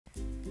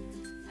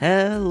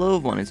Hello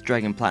everyone, it's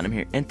dragonplatinum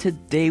here, and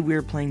today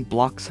we're playing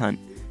Blox Hunt.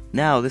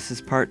 Now, this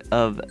is part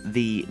of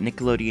the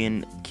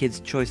Nickelodeon Kids'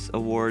 Choice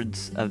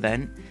Awards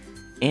event,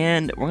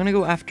 and we're gonna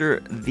go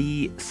after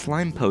the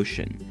slime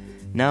potion.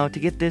 Now, to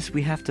get this,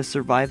 we have to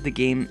survive the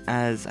game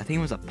as, I think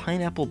it was a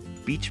pineapple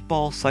beach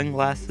ball,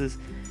 sunglasses,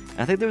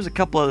 I think there was a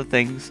couple other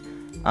things,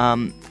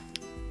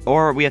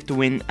 or we have to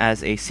win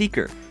as a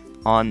seeker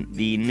on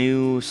the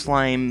new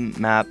slime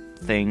map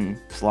thing,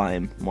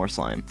 more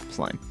slime.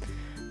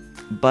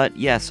 But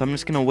yeah, so I'm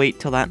just gonna wait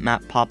till that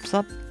map pops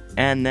up,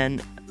 and then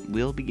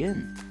we'll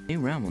begin. New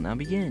round will now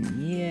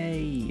begin.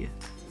 Yay!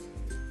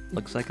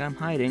 Looks like I'm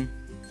hiding.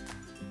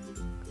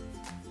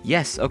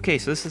 Yes, okay,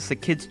 so this is the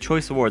Kids'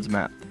 Choice Awards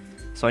map.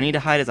 So I need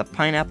to hide as a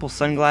pineapple,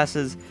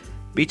 sunglasses,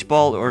 beach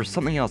ball, or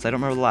something else. I don't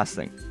remember the last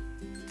thing.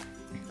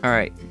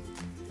 Alright.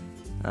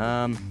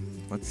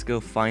 Let's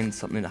go find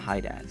something to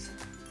hide as.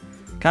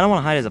 Kinda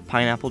wanna hide as a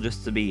pineapple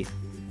just to be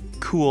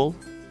cool.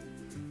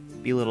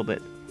 Be a little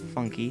bit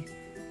funky.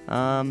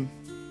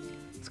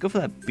 Let's go for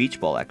that beach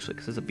ball, actually,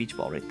 because there's a beach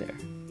ball right there.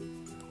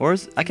 Or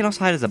I can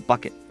also hide as a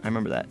bucket. I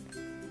remember that.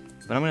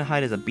 But I'm going to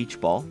hide as a beach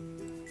ball,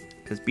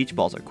 because beach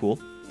balls are cool.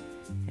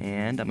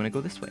 And I'm going to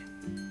go this way.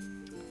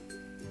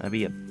 That'll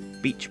be a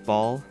beach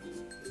ball.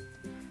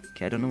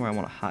 Okay, I don't know where I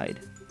want to hide.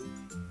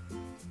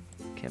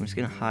 Okay, I'm just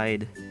going to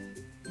hide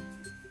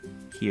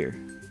here.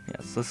 Yeah,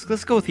 so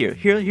let's go with here.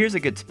 Here's a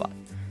good spot.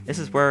 This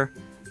is where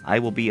I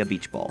will be a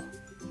beach ball.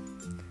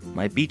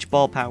 My beach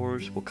ball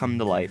powers will come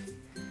to life.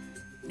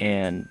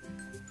 And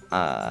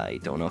I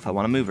don't know if I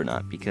want to move or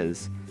not,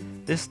 because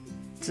this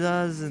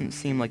doesn't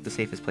seem like the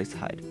safest place to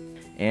hide.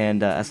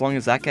 And as long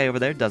as that guy over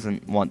there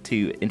doesn't want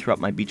to interrupt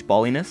my beach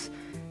balliness,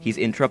 he's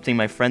interrupting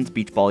my friend's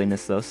beach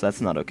balliness though, so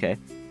that's not okay.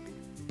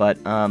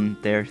 But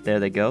there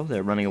they go.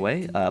 They're running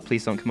away.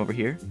 Please don't come over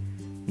here.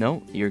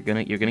 No, you're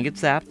gonna get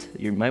zapped.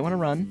 You might want to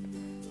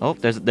run. Oh,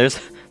 there's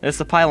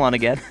the pylon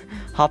again.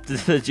 Hopped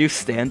into the juice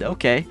stand.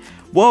 Okay.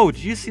 Whoa!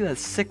 Did you see that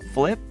sick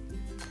flip?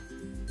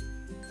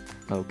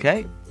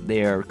 Okay,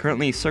 they are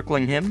currently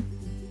circling him.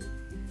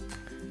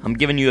 I'm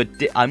giving you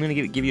I'm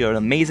gonna give you an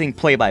amazing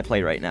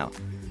play-by-play right now.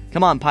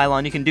 Come on,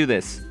 Pylon, you can do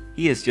this.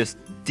 He is just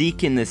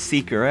deking this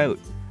seeker out.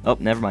 Oh,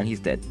 never mind,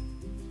 he's dead.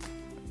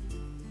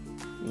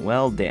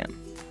 Well, damn.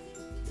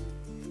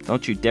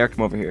 Don't you dare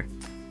come over here.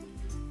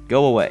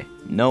 Go away.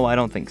 No, I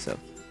don't think so.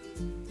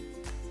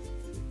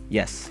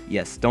 Yes,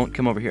 don't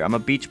come over here. I'm a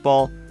beach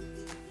ball.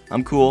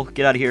 I'm cool.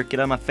 Get out of here.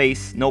 Get out of my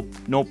face. Nope.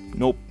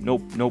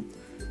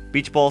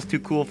 Beach ball's too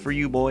cool for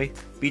you, boy.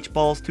 Beach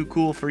ball's too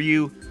cool for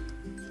you.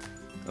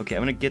 Okay,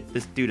 I'm gonna get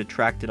this dude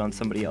attracted on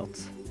somebody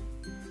else.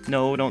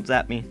 No, don't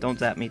zap me. Don't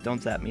zap me.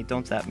 Don't zap me.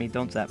 Don't zap me.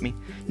 Don't zap me.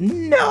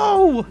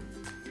 No!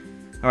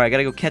 Alright, I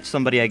gotta go catch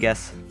somebody, I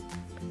guess.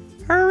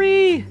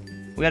 Hurry!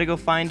 We gotta go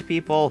find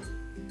people.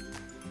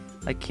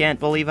 I can't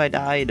believe I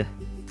died.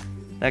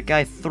 That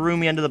guy threw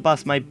me under the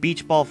bus. My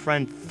beach ball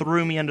friend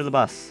threw me under the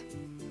bus.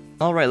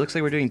 Alright, looks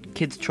like we're doing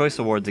Kids' Choice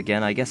Awards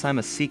again. I guess I'm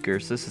a seeker,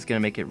 so this is gonna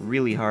make it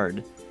really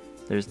hard.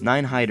 There's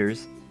 9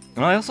 hiders.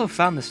 And I also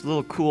found this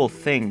little cool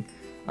thing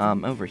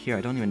over here.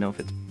 I don't even know if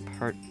it's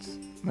parts,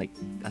 like,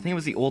 I think it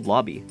was the old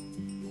lobby.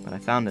 But I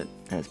found it,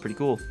 and it's pretty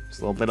cool. It's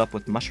a little lit up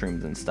with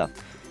mushrooms and stuff.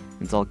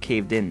 It's all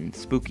caved in and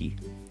spooky.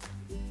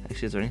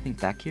 Actually, is there anything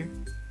back here?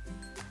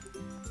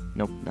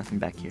 Nope, nothing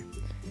back here.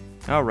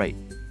 Alright,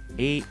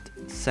 8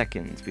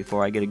 seconds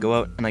before I gotta go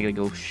out and I gotta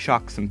go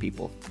shock some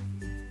people.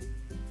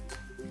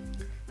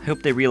 I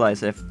hope they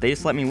realize that if they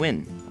just let me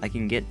win, I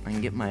can get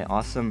my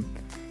awesome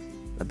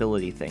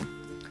ability thing.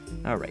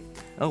 Alright.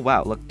 Oh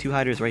wow, look, 2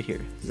 hiders right here.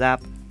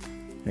 Zap.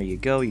 There you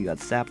go, you got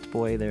zapped,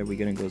 boy. There, we're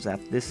gonna go zap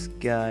this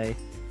guy.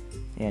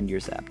 And you're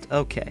zapped.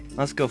 Okay,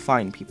 let's go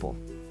find people.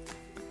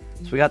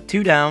 So we got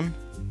 2 down,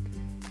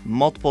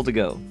 multiple to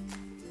go.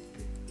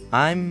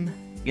 I'm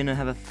gonna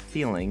have a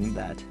feeling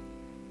that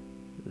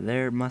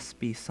there must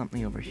be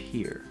something over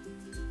here.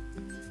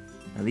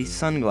 Now these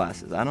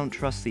sunglasses, I don't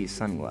trust these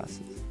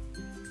sunglasses.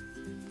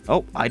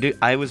 Oh,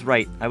 I was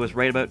right. I was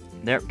right about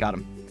there. Got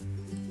him.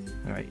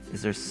 All right.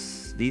 Is there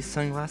these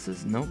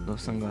sunglasses? Nope,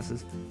 those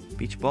sunglasses.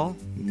 Beach ball?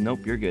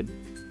 Nope, you're good.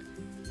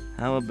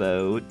 How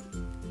about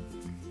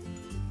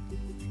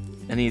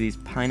any of these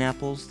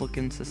pineapples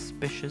looking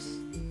suspicious?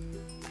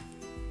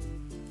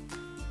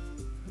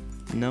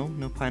 No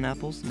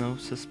pineapples. No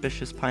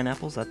suspicious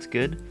pineapples. That's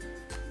good.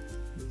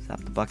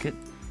 Zap the bucket.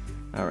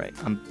 All right.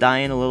 I'm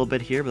dying a little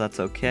bit here, but that's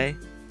okay.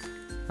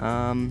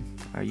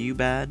 Are you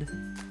bad?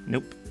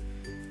 Nope.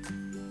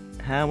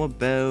 How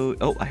about...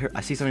 Oh,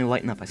 I see somebody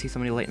lighting up. I see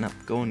somebody lighting up.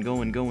 Going.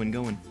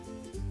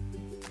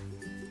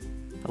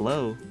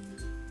 Hello?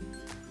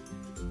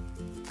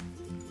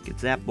 Get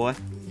zapped, boy.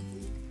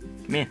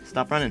 Come here.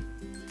 Stop running.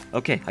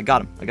 Okay, I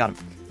got him.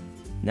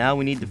 Now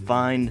we need to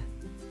find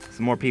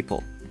some more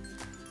people.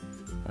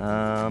 They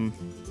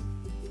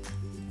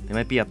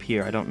might be up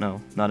here. I don't know.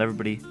 Not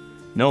everybody...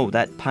 No,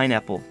 that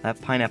pineapple. I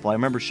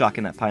remember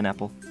shocking that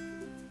pineapple.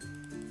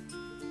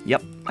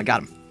 Yep, I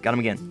got him. Got him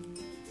again.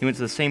 He went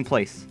to the same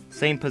place.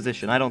 Same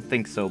position. I don't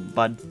think so,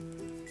 bud.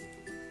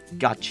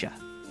 Gotcha.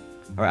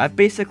 Alright, I've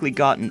basically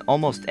gotten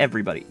almost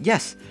everybody.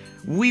 Yes!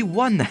 We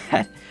won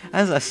that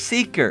as a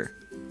seeker!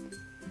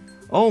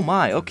 Oh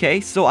my, okay,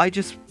 so I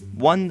just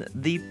won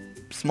the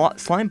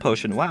slime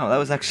potion. Wow, that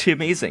was actually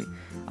amazing.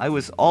 I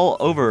was all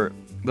over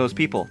those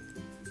people.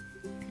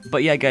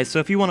 But yeah, guys, so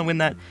if you want to win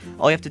that,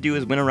 all you have to do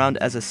is win around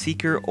as a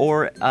seeker,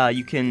 or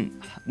you can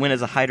win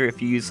as a hider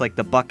if you use like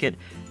the bucket,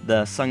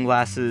 the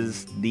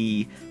sunglasses,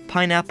 the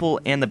pineapple,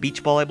 and the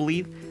beach ball, I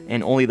believe,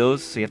 and only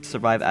those, so you have to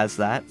survive as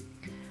that.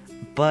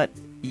 But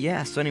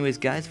yeah, so anyways,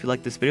 guys, if you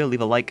like this video,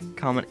 leave a like,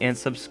 comment, and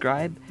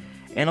subscribe,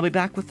 and I'll be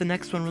back with the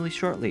next one really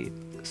shortly.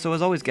 So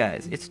as always,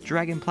 guys, it's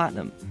Dragon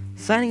Platinum,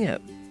 signing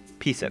out.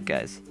 Peace out,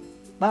 guys.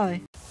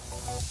 Bye.